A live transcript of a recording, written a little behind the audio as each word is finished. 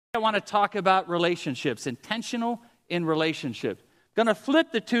I want to talk about relationships, intentional in relationships. Going to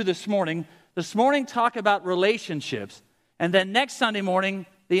flip the two this morning. This morning, talk about relationships. And then next Sunday morning,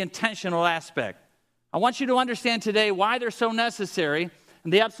 the intentional aspect. I want you to understand today why they're so necessary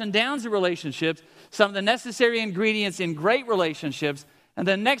and the ups and downs of relationships, some of the necessary ingredients in great relationships, and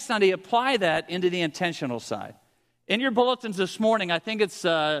then next Sunday, apply that into the intentional side. In your bulletins this morning, I think it's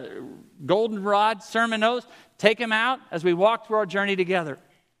goldenrod sermon notes. Take them out as we walk through our journey together.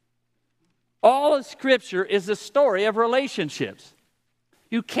 All of Scripture is a story of relationships.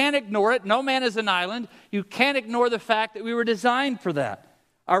 You can't ignore it. No man is an island. You can't ignore the fact that we were designed for that.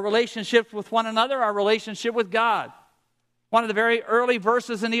 Our relationships with one another, our relationship with God. One of the very early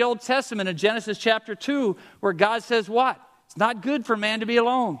verses in the Old Testament in Genesis chapter 2, where God says what? It's not good for man to be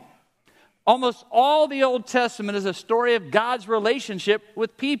alone. Almost all the Old Testament is a story of God's relationship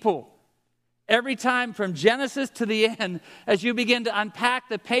with people. Every time from Genesis to the end, as you begin to unpack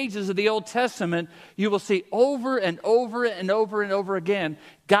the pages of the Old Testament, you will see over and over and over and over again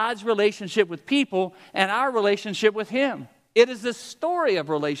God's relationship with people and our relationship with Him. It is the story of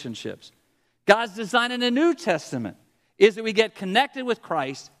relationships. God's design in the New Testament is that we get connected with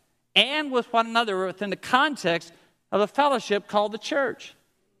Christ and with one another within the context of a fellowship called the church.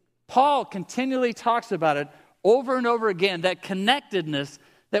 Paul continually talks about it over and over again, that connectedness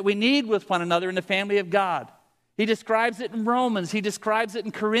that we need with one another in the family of God. He describes it in Romans. He describes it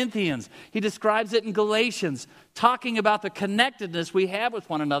in Corinthians. He describes it in Galatians, talking about the connectedness we have with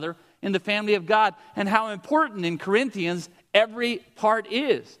one another in the family of God and how important in Corinthians every part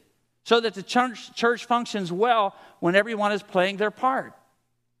is, so that the church functions well when everyone is playing their part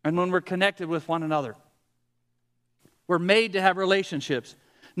and when we're connected with one another. We're made to have relationships.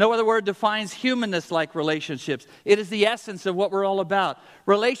 No other word defines humanness like relationships. It is the essence of what we're all about.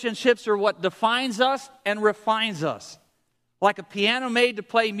 Relationships are what defines us and refines us. Like a piano made to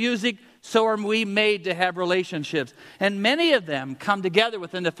play music, so are we made to have relationships. And many of them come together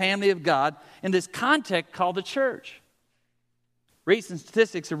within the family of God in this context called the church. Recent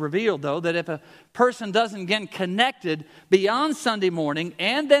statistics have revealed, though, that if a person doesn't get connected beyond Sunday morning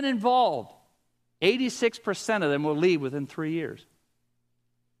and then involved, 86% of them will leave within 3 years.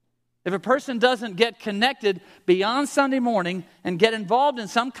 If a person doesn't get connected beyond Sunday morning and get involved in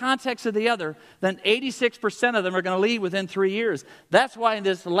some context or the other, then 86% of them are going to leave within 3 years. That's why in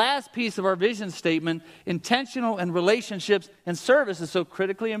this last piece of our vision statement, intentional and relationships and service is so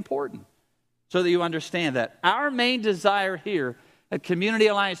critically important, so that you understand that. Our main desire here at Community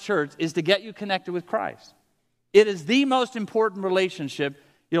Alliance Church is to get you connected with Christ. It is the most important relationship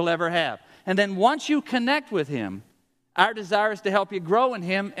you'll ever have. And then once you connect with Him, our desire is to help you grow in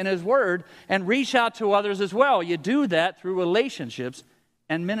Him and His Word and reach out to others as well. You do that through relationships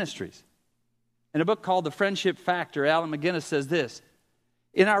and ministries. In a book called The Friendship Factor, Alan McGinnis says this: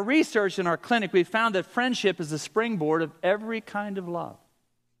 in our research in our clinic, we found that friendship is the springboard of every kind of love.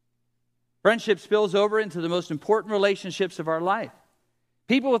 Friendship spills over into the most important relationships of our life.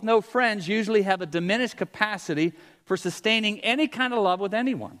 People with no friends usually have a diminished capacity for sustaining any kind of love with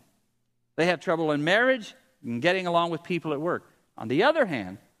anyone. They have trouble in marriage and getting along with people at work. On the other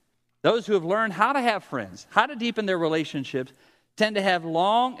hand, those who have learned how to have friends, how to deepen their relationships, tend to have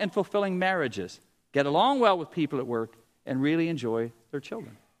long and fulfilling marriages, get along well with people at work, and really enjoy their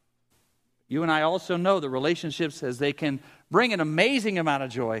children. You and I also know that relationships, as they can bring an amazing amount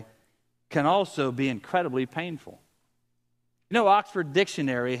of joy, can also be incredibly painful. You know, Oxford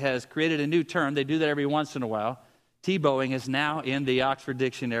Dictionary has created a new term. They do that every once in a while. T-bowing is now in the Oxford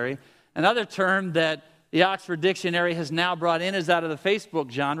Dictionary. Another term that the Oxford Dictionary has now brought in is out of the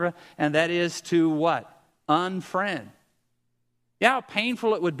Facebook genre, and that is to what? Unfriend. You know how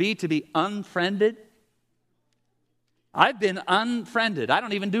painful it would be to be unfriended? I've been unfriended. I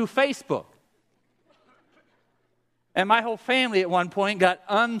don't even do Facebook. And my whole family at one point got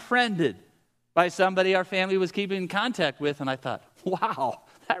unfriended by somebody our family was keeping in contact with, and I thought, wow,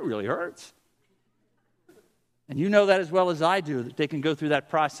 that really hurts. And you know that as well as I do, that they can go through that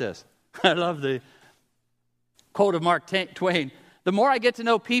process. I love the quote of Mark Twain: the more I get to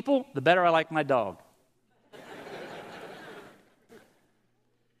know people, the better I like my dog.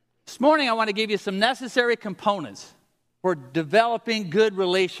 This morning I want to give you some necessary components for developing good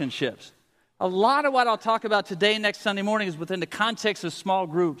relationships. A lot of what I'll talk about today, next Sunday morning, is within the context of small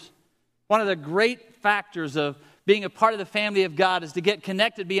groups. One of the great factors of being a part of the family of God is to get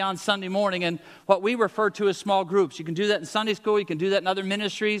connected beyond Sunday morning and what we refer to as small groups. You can do that in Sunday school, you can do that in other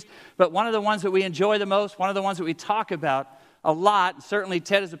ministries, but one of the ones that we enjoy the most, one of the ones that we talk about a lot, certainly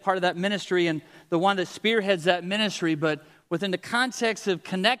Ted is a part of that ministry and the one that spearheads that ministry, but within the context of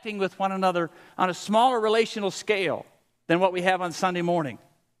connecting with one another on a smaller relational scale than what we have on Sunday morning.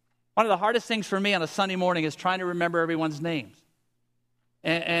 One of the hardest things for me on a Sunday morning is trying to remember everyone's names.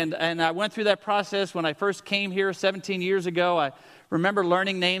 And I went through that process when I first came here 17 years ago. I remember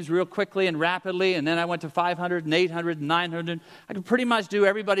learning names real quickly and rapidly, and then I went to 500 and 800 and 900. I could pretty much do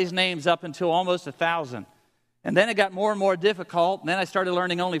everybody's names up until almost 1,000. And then it got more and more difficult, and then I started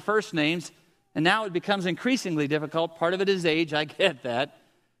learning only first names, and now it becomes increasingly difficult. Part of it is age, I get that,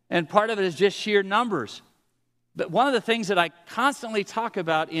 and part of it is just sheer numbers. But one of the things that I constantly talk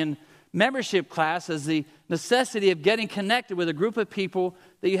about in membership class is the necessity of getting connected with a group of people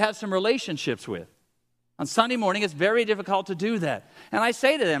that you have some relationships with. On Sunday morning, it's very difficult to do that. And I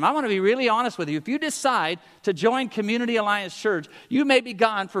say to them, I want to be really honest with you. If you decide to join Community Alliance Church, you may be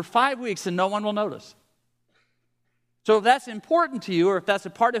gone for 5 weeks and no one will notice. So if that's important to you, or if that's a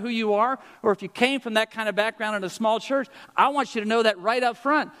part of who you are, or if you came from that kind of background in a small church, I want you to know that right up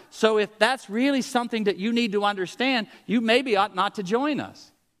front. So if that's really something that you need to understand, you maybe ought not to join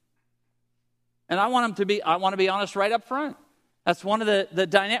us. And I want to be honest right up front. That's one of the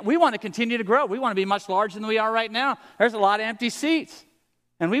dynamics. We want to continue to grow. We want to be much larger than we are right now. There's a lot of empty seats.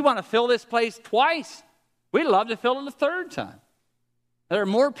 And we want to fill this place twice. We'd love to fill it a third time. There are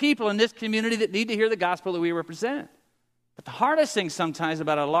more people in this community that need to hear the gospel that we represent. But the hardest thing sometimes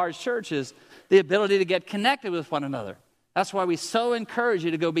about a large church is the ability to get connected with one another. That's why we so encourage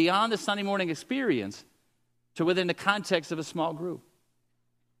you to go beyond the Sunday morning experience to within the context of a small group.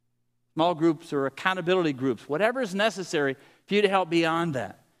 Small groups or accountability groups, whatever is necessary for you to help beyond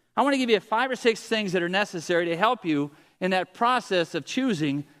that. I want to give you 5 or 6 things that are necessary to help you in that process of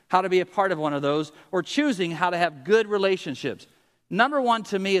choosing how to be a part of one of those or choosing how to have good relationships. Number 1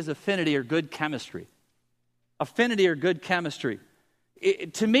 to me is affinity or good chemistry. Affinity or good chemistry.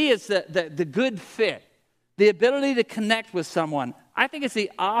 To me, it's the good fit, the ability to connect with someone. I think it's the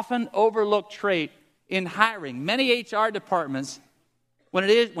often overlooked trait in hiring. Many HR departments,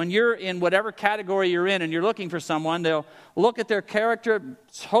 when you're in whatever category you're in and you're looking for someone, they'll look at their character,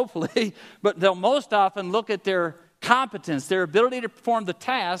 hopefully, but they'll most often look at their competence, their ability to perform the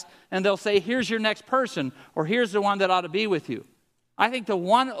task, and they'll say, here's your next person, or here's the one that ought to be with you. I think the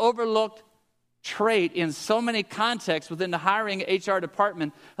one overlooked trait in so many contexts within the hiring HR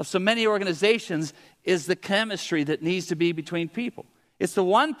department of so many organizations is the chemistry that needs to be between people. It's the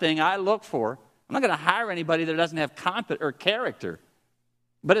one thing I look for. I'm not going to hire anybody that doesn't have competence or character,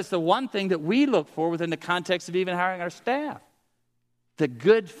 but it's the one thing that we look for within the context of even hiring our staff. The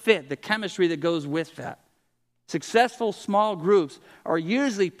good fit, the chemistry that goes with that. Successful small groups are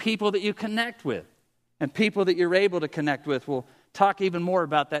usually people that you connect with and people that you're able to connect with. We'll talk even more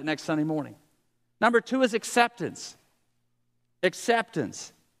about that next Sunday morning. Number 2 is acceptance.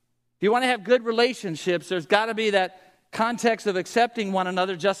 Acceptance. If you want to have good relationships, there's got to be that context of accepting one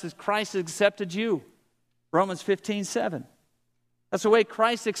another just as Christ accepted you. Romans 15:7. That's the way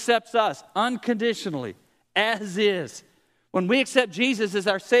Christ accepts us, unconditionally, as is. When we accept Jesus as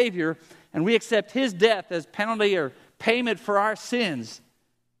our Savior and we accept His death as penalty or payment for our sins,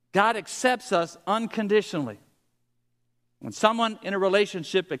 God accepts us unconditionally. When someone in a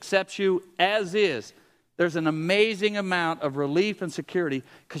relationship accepts you as is, there's an amazing amount of relief and security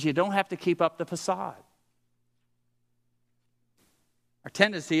because you don't have to keep up the facade. Our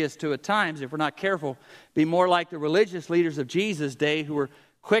tendency is to, at times, if we're not careful, be more like the religious leaders of Jesus' day who were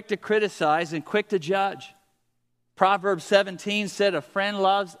quick to criticize and quick to judge. Proverbs 17 said, a friend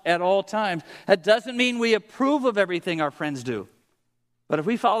loves at all times. That doesn't mean we approve of everything our friends do. But if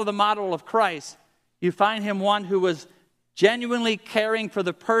we follow the model of Christ, you find him one who was genuinely caring for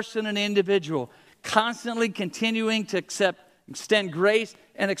the person and individual, constantly continuing to extend grace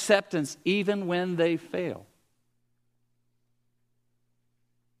and acceptance even when they fail.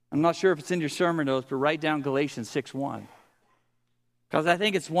 I'm not sure if it's in your sermon notes, but write down Galatians 6:1. Because I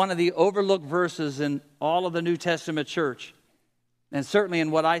think it's one of the overlooked verses in all of the New Testament church, and certainly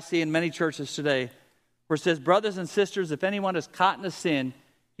in what I see in many churches today, where it says, brothers and sisters, if anyone is caught in a sin,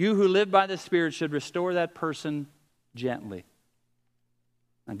 you who live by the Spirit should restore that person gently.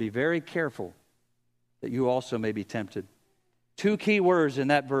 And be very careful that you also may be tempted. 2 key words in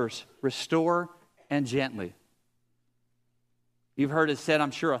that verse, restore and gently. You've heard it said,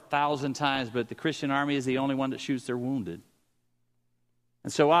 I'm sure 1,000 times, but the Christian army is the only one that shoots their wounded.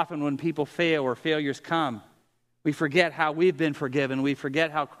 And so often when people fail or failures come, we forget how we've been forgiven. We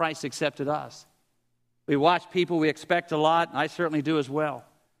forget how Christ accepted us. We watch people, we expect a lot, and I certainly do as well.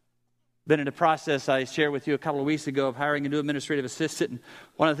 Been in a process I shared with you a couple of weeks ago of hiring a new administrative assistant. And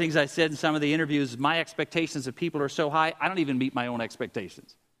one of the things I said in some of the interviews, my expectations of people are so high, I don't even meet my own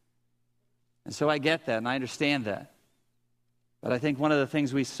expectations. And so I get that and I understand that. But I think one of the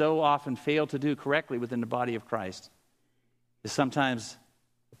things we so often fail to do correctly within the body of Christ is sometimes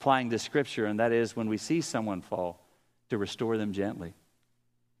applying this scripture, and that is when we see someone fall, to restore them gently.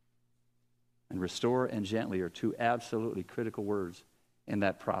 And restore and gently are two absolutely critical words in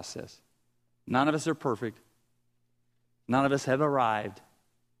that process. None of us are perfect. None of us have arrived.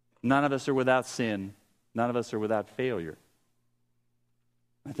 None of us are without sin. None of us are without failure.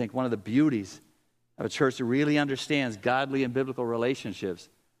 I think one of the beauties of a church that really understands godly and biblical relationships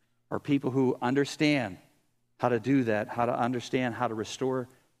are people who understand how to do that, how to understand how to restore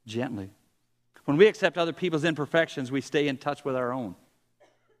gently. When we accept other people's imperfections, we stay in touch with our own.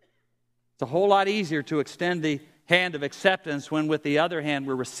 It's a whole lot easier to extend the hand of acceptance when, with the other hand,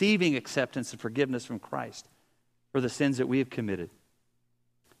 we're receiving acceptance and forgiveness from Christ for the sins that we have committed.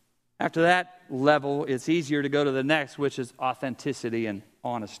 After that level, it's easier to go to the next, which is authenticity and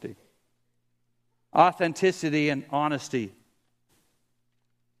honesty. Authenticity and honesty.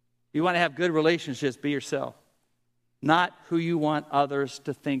 You want to have good relationships, be yourself. Not who you want others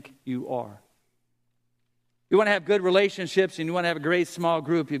to think you are. You want to have good relationships and you want to have a great small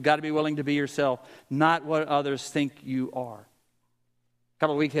group, you've got to be willing to be yourself, not what others think you are. A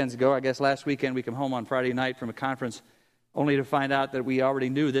couple of weekends ago, I guess last weekend, we came home on Friday night from a conference only to find out that we already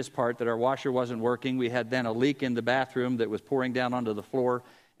knew this part, that our washer wasn't working. We had then a leak in the bathroom that was pouring down onto the floor,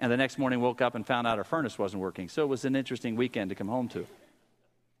 and the next morning woke up and found out our furnace wasn't working. So it was an interesting weekend to come home to.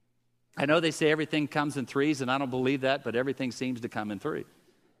 I know they say everything comes in threes, and I don't believe that, but everything seems to come in three.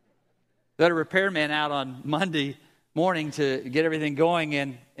 We had a repairman out on Monday morning to get everything going,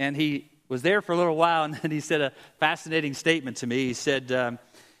 and he was there for a little while, and then he said a fascinating statement to me. He said,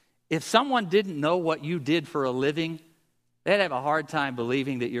 if someone didn't know what you did for a living, they'd have a hard time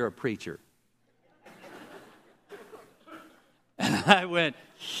believing that you're a preacher. And I went,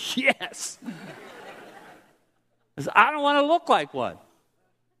 yes. Because I don't want to look like one.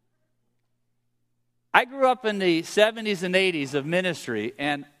 I grew up in the 70s and 80s of ministry,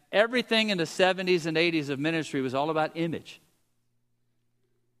 and everything in the 70s and 80s of ministry was all about image.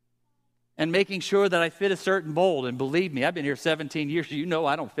 And making sure that I fit a certain mold. And believe me, I've been here 17 years. You know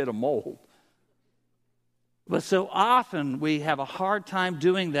I don't fit a mold. But so often we have a hard time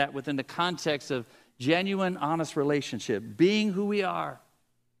doing that within the context of genuine, honest relationship. Being who we are.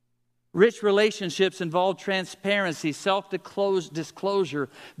 Rich relationships involve transparency, self-disclosure,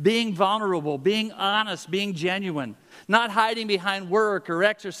 being vulnerable, being honest, being genuine, not hiding behind work or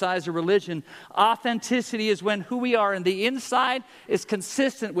exercise or religion. Authenticity is when who we are on the inside is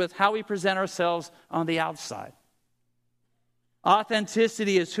consistent with how we present ourselves on the outside.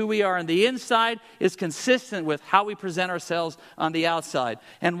 Authenticity is who we are on the inside is consistent with how we present ourselves on the outside.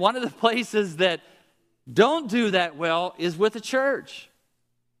 And one of the places that don't do that well is with the church.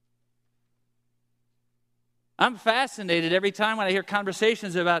 I'm fascinated every time when I hear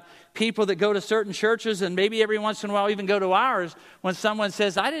conversations about people that go to certain churches, and maybe every once in a while even go to ours, when someone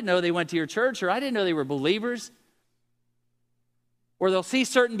says, I didn't know they went to your church, or I didn't know they were believers. Or they'll see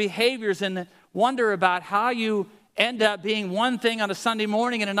certain behaviors and wonder about how you end up being one thing on a Sunday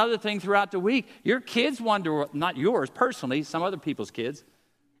morning and another thing throughout the week. Your kids wonder, not yours personally, some other people's kids,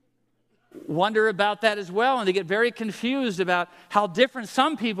 wonder about that as well, and they get very confused about how different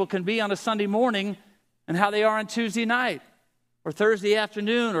some people can be on a Sunday morning and how they are on Tuesday night or Thursday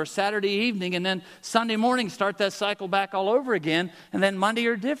afternoon or Saturday evening, and then Sunday morning start that cycle back all over again, and then Monday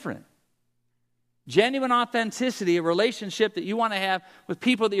are different. Genuine authenticity, a relationship that you want to have with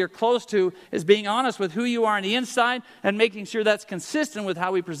people that you're close to, is being honest with who you are on the inside and making sure that's consistent with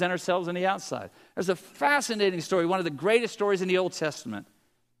how we present ourselves on the outside. There's a fascinating story. One of the greatest stories in the Old Testament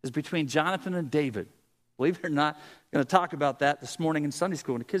is between Jonathan and David. Believe it or not, I'm going to talk about that this morning in Sunday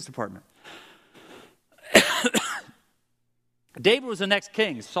school in the kids department. David was the next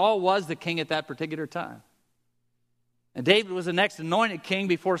king. Saul was the king at that particular time. And David was the next anointed king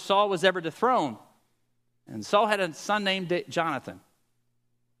before Saul was ever dethroned. And Saul had a son named Jonathan.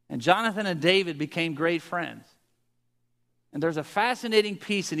 And Jonathan and David became great friends. And there's a fascinating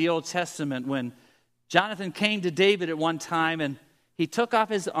piece in the Old Testament when Jonathan came to David at one time and he took off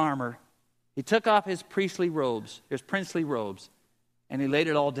his armor. He took off his princely robes, and he laid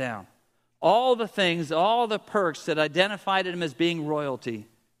it all down. All the things, all the perks that identified him as being royalty,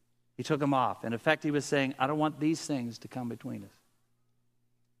 he took them off. In effect, he was saying, I don't want these things to come between us.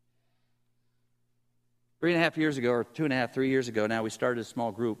 3.5 years ago, or 2.5, 3 years ago now, we started a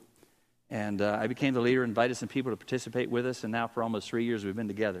small group. And I became the leader, invited some people to participate with us, and now for almost 3 years we've been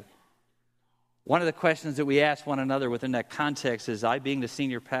together. One of the questions that we ask one another within that context is, I being the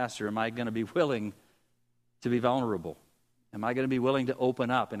senior pastor, am I going to be willing to be vulnerable? Am I going to be willing to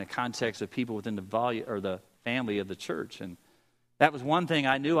open up in the context of people within the family of the church? And that was one thing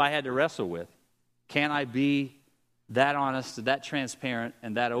I knew I had to wrestle with. Can I be that honest, that transparent,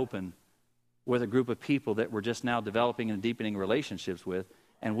 and that open with a group of people that we're just now developing and deepening relationships with?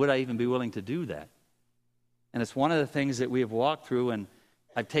 And would I even be willing to do that? And it's one of the things that we have walked through, and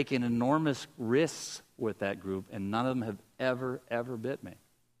I've taken enormous risks with that group, and none of them have ever bit me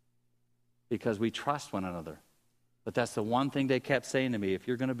because we trust one another. But that's the one thing they kept saying to me: if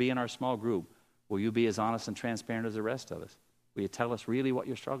you're going to be in our small group, will you be as honest and transparent as the rest of us? Will you tell us really what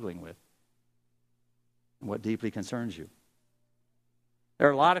you're struggling with and what deeply concerns you? There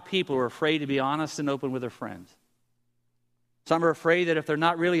are a lot of people who are afraid to be honest and open with their friends. Some are afraid that if they're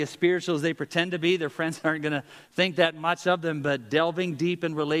not really as spiritual as they pretend to be, their friends aren't going to think that much of them. But delving deep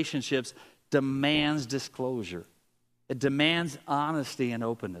in relationships demands disclosure. It demands honesty and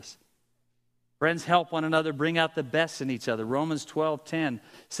openness. Friends help one another bring out the best in each other. Romans 12:10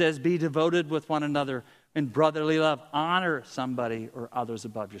 says, be devoted with one another in brotherly love. Honor somebody or others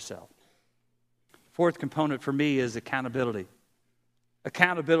above yourself. Fourth component for me is accountability.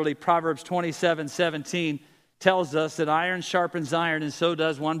 Accountability, Proverbs 27:17 tells us that iron sharpens iron, and so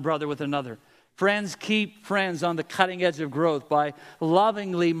does one brother with another. Friends keep friends on the cutting edge of growth by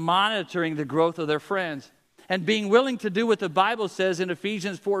lovingly monitoring the growth of their friends and being willing to do what the Bible says in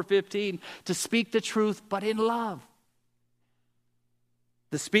Ephesians 4:15, to speak the truth, but in love.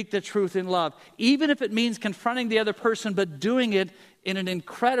 To speak the truth in love, even if it means confronting the other person, but doing it in an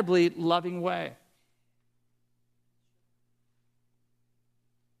incredibly loving way.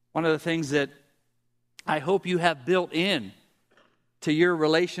 One of the things that I hope you have built in to your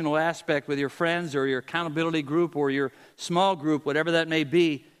relational aspect with your friends or your accountability group or your small group, whatever that may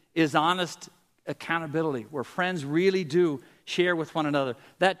be, is honest accountability, where friends really do share with one another.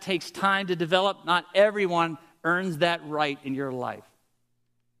 That takes time to develop. Not everyone earns that right in your life.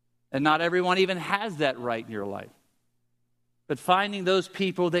 And not everyone even has that right in your life. But finding those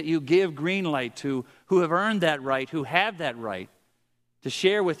people that you give green light to, who have earned that right, who have that right, to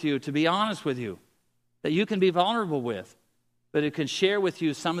share with you, to be honest with you, that you can be vulnerable with, but who can share with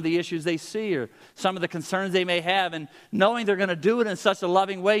you some of the issues they see or some of the concerns they may have, and knowing they're going to do it in such a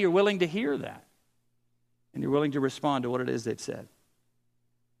loving way, you're willing to hear that. And you're willing to respond to what it is they've said.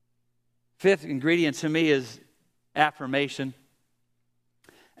 Fifth ingredient to me is affirmation.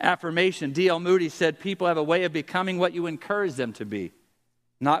 Affirmation. D.L. Moody said, people have a way of becoming what you encourage them to be,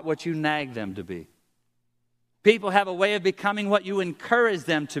 not what you nag them to be. People have a way of becoming what you encourage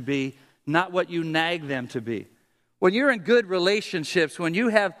them to be, not what you nag them to be. When you're in good relationships, when you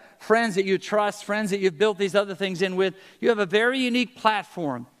have friends that you trust, friends that you've built these other things in with, you have a very unique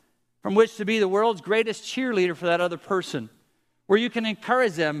platform from which to be the world's greatest cheerleader for that other person, where you can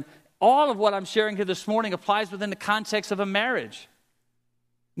encourage them. All of what I'm sharing here this morning applies within the context of a marriage.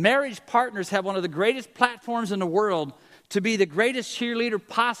 Marriage partners have one of the greatest platforms in the world to be the greatest cheerleader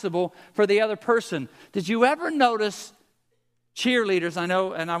possible for the other person. Did you ever notice cheerleaders? I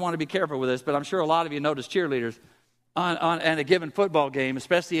know, and I want to be careful with this, but I'm sure a lot of you notice cheerleaders on a given football game,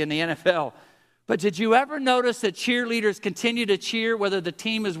 especially in the NFL. But did you ever notice that cheerleaders continue to cheer whether the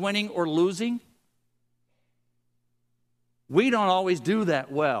team is winning or losing? We don't always do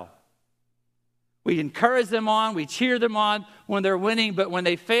that well. We encourage them on, we cheer them on when they're winning, but when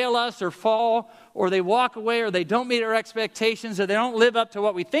they fail us or fall or they walk away or they don't meet our expectations or they don't live up to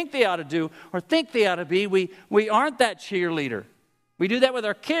what we think they ought to do or think they ought to be, we aren't that cheerleader. We do that with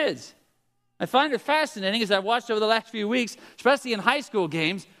our kids. I find it fascinating as I've watched over the last few weeks, especially in high school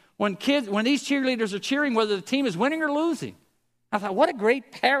games, when these cheerleaders are cheering whether the team is winning or losing. I thought, what a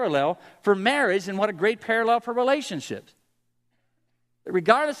great parallel for marriage and what a great parallel for relationships.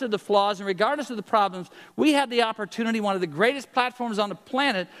 Regardless of the flaws and regardless of the problems, we have the opportunity, one of the greatest platforms on the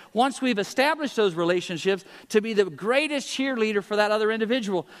planet, once we've established those relationships, to be the greatest cheerleader for that other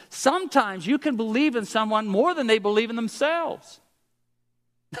individual. Sometimes you can believe in someone more than they believe in themselves.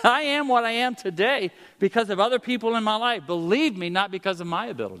 I am what I am today because of other people in my life. Believe me, not because of my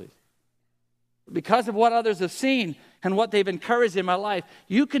abilities. Because of what others have seen and what they've encouraged in my life.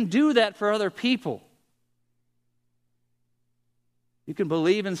 You can do that for other people. You can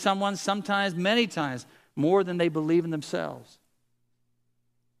believe in someone sometimes, many times, more than they believe in themselves.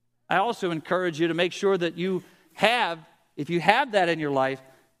 I also encourage you to make sure that you have, if you have that in your life,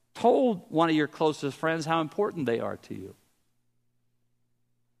 told one of your closest friends how important they are to you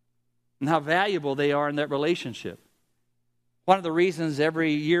and how valuable they are in that relationship. One of the reasons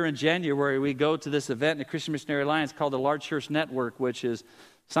every year in January we go to this event in the Christian Missionary Alliance called the Large Church Network, which is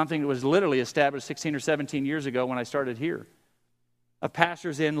something that was literally established 16 or 17 years ago when I started here, of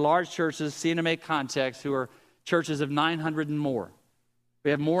pastors in large churches, CNMA context, who are churches of 900 and more.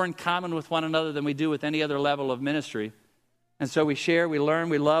 We have more in common with one another than we do with any other level of ministry. And so we share, we learn,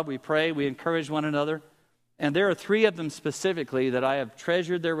 we love, we pray, we encourage one another. And there are 3 of them specifically that I have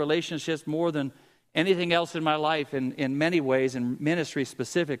treasured their relationships more than anything else in my life in many ways, in ministry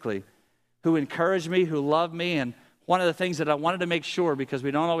specifically, who encourage me, who love me. And one of the things that I wanted to make sure, because we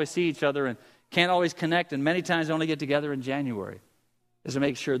don't always see each other and can't always connect, and many times only get together in January, is to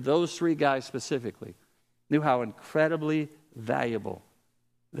make sure those 3 guys specifically knew how incredibly valuable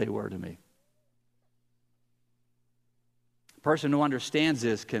they were to me. A person who understands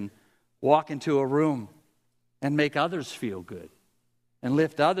this can walk into a room and make others feel good and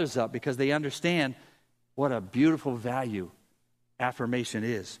lift others up because they understand what a beautiful value affirmation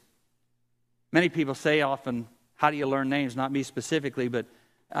is. Many people say often, how do you learn names? Not me specifically, but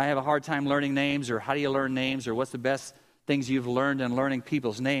I have a hard time learning names, or how do you learn names, or what's the best things you've learned in learning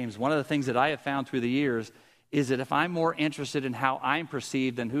people's names. One of the things that I have found through the years is that if I'm more interested in how I'm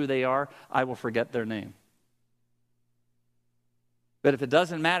perceived than who they are, I will forget their name. But if it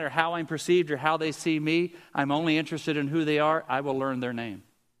doesn't matter how I'm perceived or how they see me, I'm only interested in who they are, I will learn their name.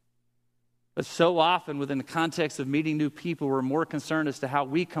 But so often within the context of meeting new people, we're more concerned as to how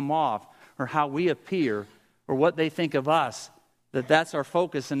we come off or how we appear or what they think of us, that's our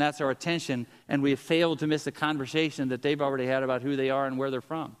focus and that's our attention, and we have failed to miss the conversation that they've already had about who they are and where they're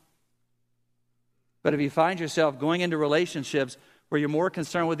from. But if you find yourself going into relationships where you're more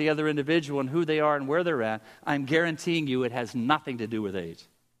concerned with the other individual and who they are and where they're at, I'm guaranteeing you it has nothing to do with age.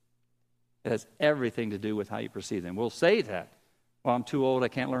 It has everything to do with how you perceive them. We'll say that. Well, I'm too old, I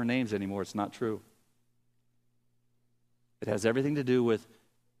can't learn names anymore. It's not true. It has everything to do with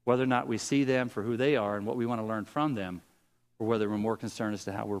whether or not we see them for who they are and what we want to learn from them, or whether we're more concerned as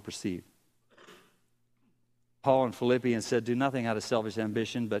to how we're perceived. Paul in Philippians said, do nothing out of selfish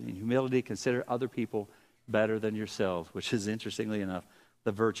ambition, but in humility consider other people better than yourselves, which is, interestingly enough,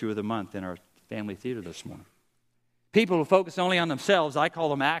 the virtue of the month in our family theater this morning. People who focus only on themselves, I call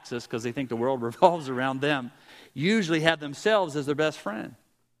them axis because they think the world revolves around them, usually have themselves as their best friend.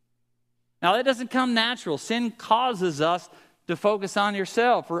 Now, that doesn't come natural. Sin causes us to focus on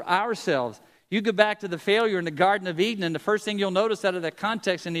yourself or ourselves. You go back to the failure in the Garden of Eden, and the first thing you'll notice out of that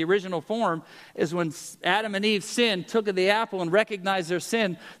context in the original form is when Adam and Eve sinned, took of the apple and recognized their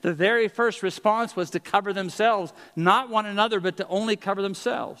sin, the very first response was to cover themselves, not one another, but to only cover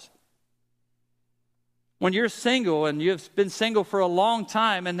themselves. When you're single and you've been single for a long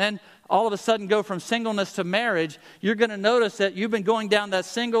time and then all of a sudden go from singleness to marriage, you're going to notice that you've been going down that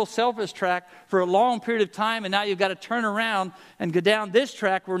single selfish track for a long period of time, and now you've got to turn around and go down this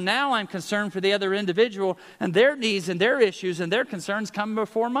track where now I'm concerned for the other individual and their needs and their issues and their concerns come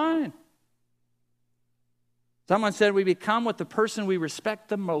before mine. Someone said we become what the person we respect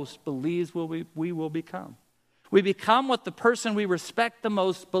the most believes we will become. We become what the person we respect the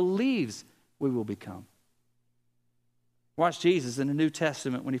most believes we will become. Watch Jesus in the New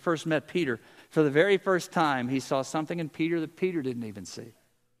Testament. When he first met Peter, for the very first time, he saw something in Peter that Peter didn't even see.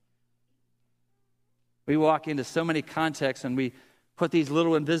 We walk into so many contexts and we put these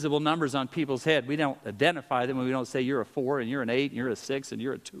little invisible numbers on people's head. We don't identify them and we don't say you're a 4 and you're an 8 and you're a 6 and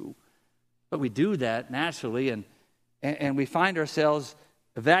you're a 2. But we do that naturally, and we find ourselves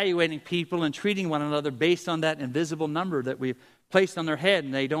evaluating people and treating one another based on that invisible number that we've placed on their head,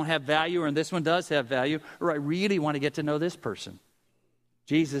 and they don't have value, and this one does have value, or I really want to get to know this person.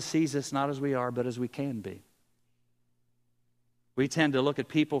 Jesus sees us not as we are, but as we can be. We tend to look at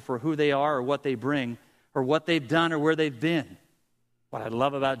people for who they are or what they bring or what they've done or where they've been. What I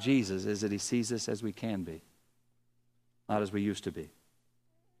love about Jesus is that he sees us as we can be, not as we used to be.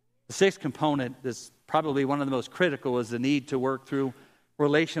 The sixth component that's probably one of the most critical is the need to work through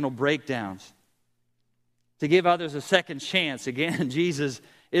relational breakdowns. To give others a second chance. Again, Jesus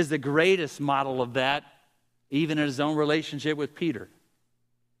is the greatest model of that, even in his own relationship with Peter.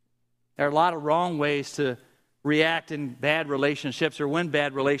 There are a lot of wrong ways to react in bad relationships or when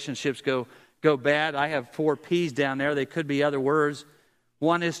bad relationships go bad. I have 4 P's down there. They could be other words.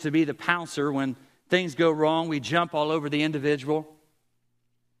 One is to be the pouncer. When things go wrong, we jump all over the individual.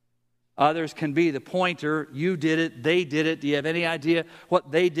 Others can be the pointer. You did it. They did it. Do you have any idea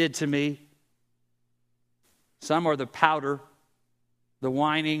what they did to me? Some are the pouter, the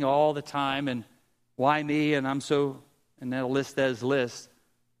whining all the time, and why me, and I'm so, and they'll list as list.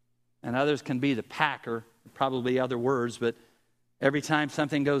 And others can be the packer, probably other words, but every time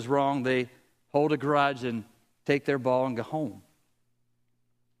something goes wrong, they hold a grudge and take their ball and go home.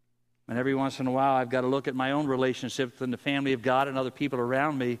 And every once in a while, I've got to look at my own relationships and the family of God and other people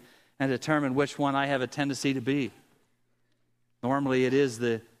around me and determine which one I have a tendency to be. Normally, it is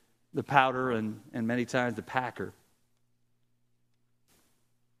the powder and many times the packer.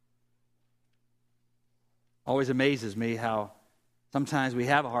 Always amazes me how sometimes we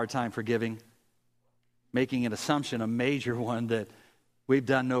have a hard time forgiving, making an assumption, a major one, that we've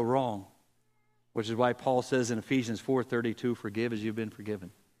done no wrong, which is why Paul says in Ephesians 4:32, forgive as you've been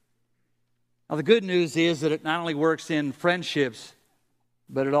forgiven. Now, the good news is that it not only works in friendships,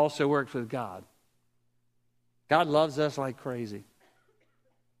 but it also works with God. God loves us like crazy.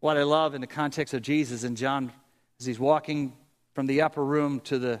 What I love in the context of Jesus and John, as he's walking from the upper room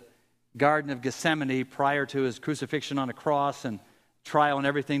to the Garden of Gethsemane prior to his crucifixion on a cross and trial and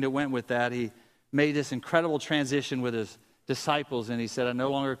everything that went with that, he made this incredible transition with his disciples, and he said, I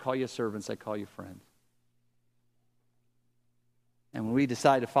no longer call you servants, I call you friends. And when we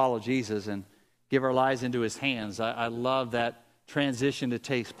decide to follow Jesus and give our lives into his hands, I love that transition that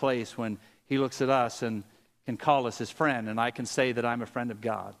takes place when he looks at us and can call us his friend, and I can say that I'm a friend of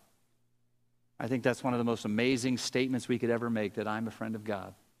God. I think that's one of the most amazing statements we could ever make, that I'm a friend of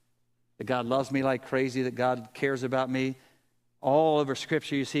God. That God loves me like crazy, that God cares about me. All over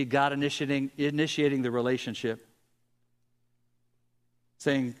Scripture you see God initiating the relationship,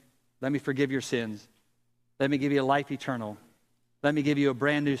 saying, let me forgive your sins. Let me give you a life eternal. Let me give you a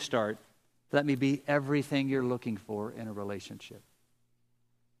brand new start. Let me be everything you're looking for in a relationship.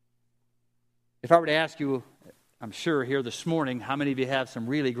 If I were to ask you, I'm sure here this morning, how many of you have some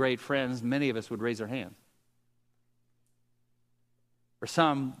really great friends, many of us would raise our hands. For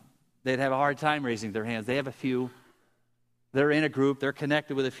some, they'd have a hard time raising their hands. They have a few. They're in a group. They're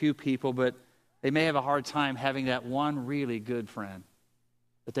connected with a few people, but they may have a hard time having that one really good friend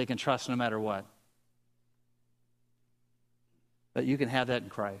that they can trust no matter what. But you can have that in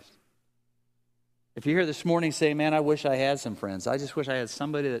Christ. If you're here this morning saying, man, I wish I had some friends. I just wish I had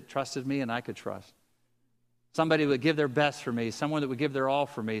somebody that trusted me and I could trust. Somebody who would give their best for me. Someone that would give their all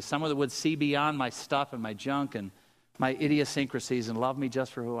for me. Someone that would see beyond my stuff and my junk and my idiosyncrasies and love me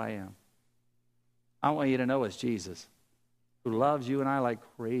just for who I am. I want you to know it's Jesus, who loves you and I like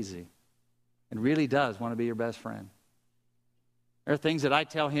crazy and really does want to be your best friend. There are things that I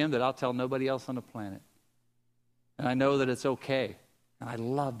tell him that I'll tell nobody else on the planet. And I know that it's okay. And I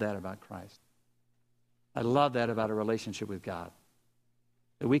love that about Christ. I love that about a relationship with God.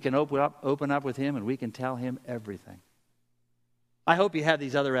 That we can open up with him and we can tell him everything. I hope you have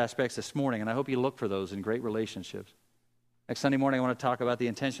these other aspects this morning, and I hope you look for those in great relationships. Next Sunday morning, I want to talk about the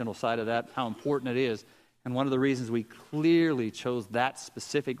intentional side of that, how important it is, and one of the reasons we clearly chose that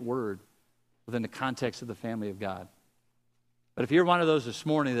specific word within the context of the family of God. But if you're one of those this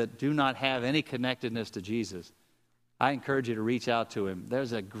morning that do not have any connectedness to Jesus, I encourage you to reach out to him.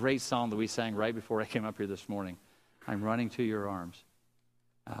 There's a great song that we sang right before I came up here this morning. I'm running to your arms.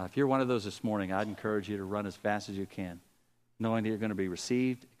 If you're one of those this morning, I'd encourage you to run as fast as you can, knowing that you're going to be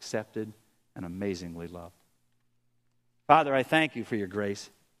received, accepted, and amazingly loved. Father, I thank you for your grace.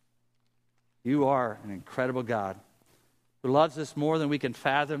 You are an incredible God who loves us more than we can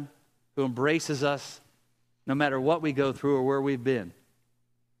fathom, who embraces us no matter what we go through or where we've been.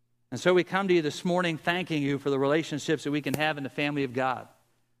 And so we come to you this morning thanking you for the relationships that we can have in the family of God.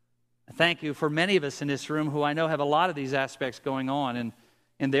 I thank you for many of us in this room who I know have a lot of these aspects going on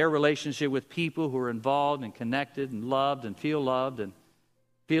in their relationship with people who are involved and connected and loved and feel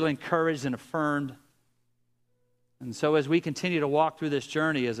encouraged and affirmed. And so as we continue to walk through this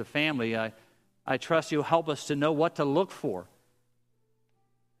journey as a family, I trust you'll help us to know what to look for.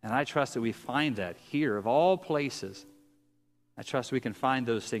 And I trust that we find that here, of all places. I trust we can find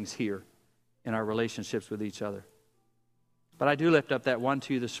those things here in our relationships with each other. But I do lift up that one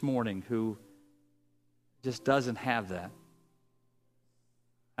to you this morning who just doesn't have that.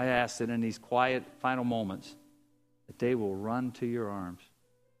 I ask that in these quiet final moments that they will run to your arms,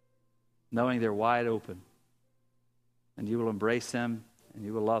 knowing they're wide open, and you will embrace them, and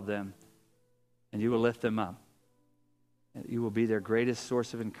you will love them, and you will lift them up. And you will be their greatest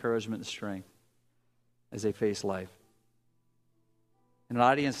source of encouragement and strength as they face life. In an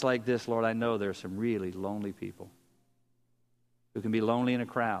audience like this, Lord, I know there are some really lonely people who can be lonely in a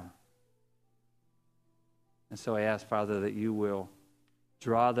crowd. And so I ask, Father, that you will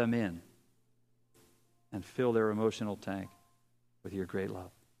draw them in and fill their emotional tank with your great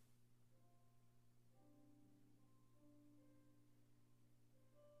love.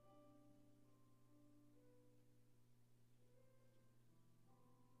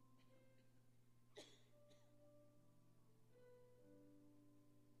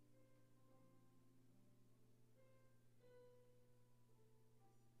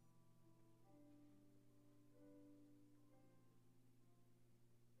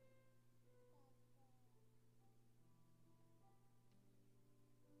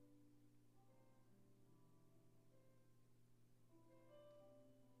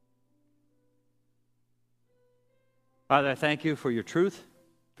 Father, I thank you for your truth,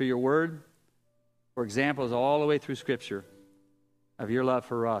 for your word. for examples all the way through Scripture of your love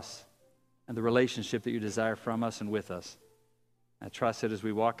for us and the relationship that you desire from us and with us. I trust that as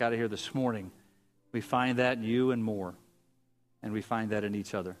we walk out of here this morning, we find that in you and more, and we find that in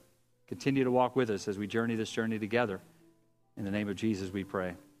each other. Continue to walk with us as we journey this journey together. In the name of Jesus, we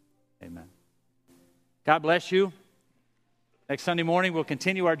pray. Amen. God bless you. Next Sunday morning, we'll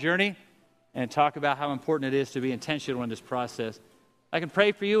continue our journey and talk about how important it is to be intentional in this process. I can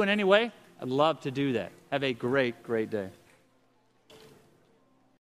pray for you in any way. I'd love to do that. Have a great, great day.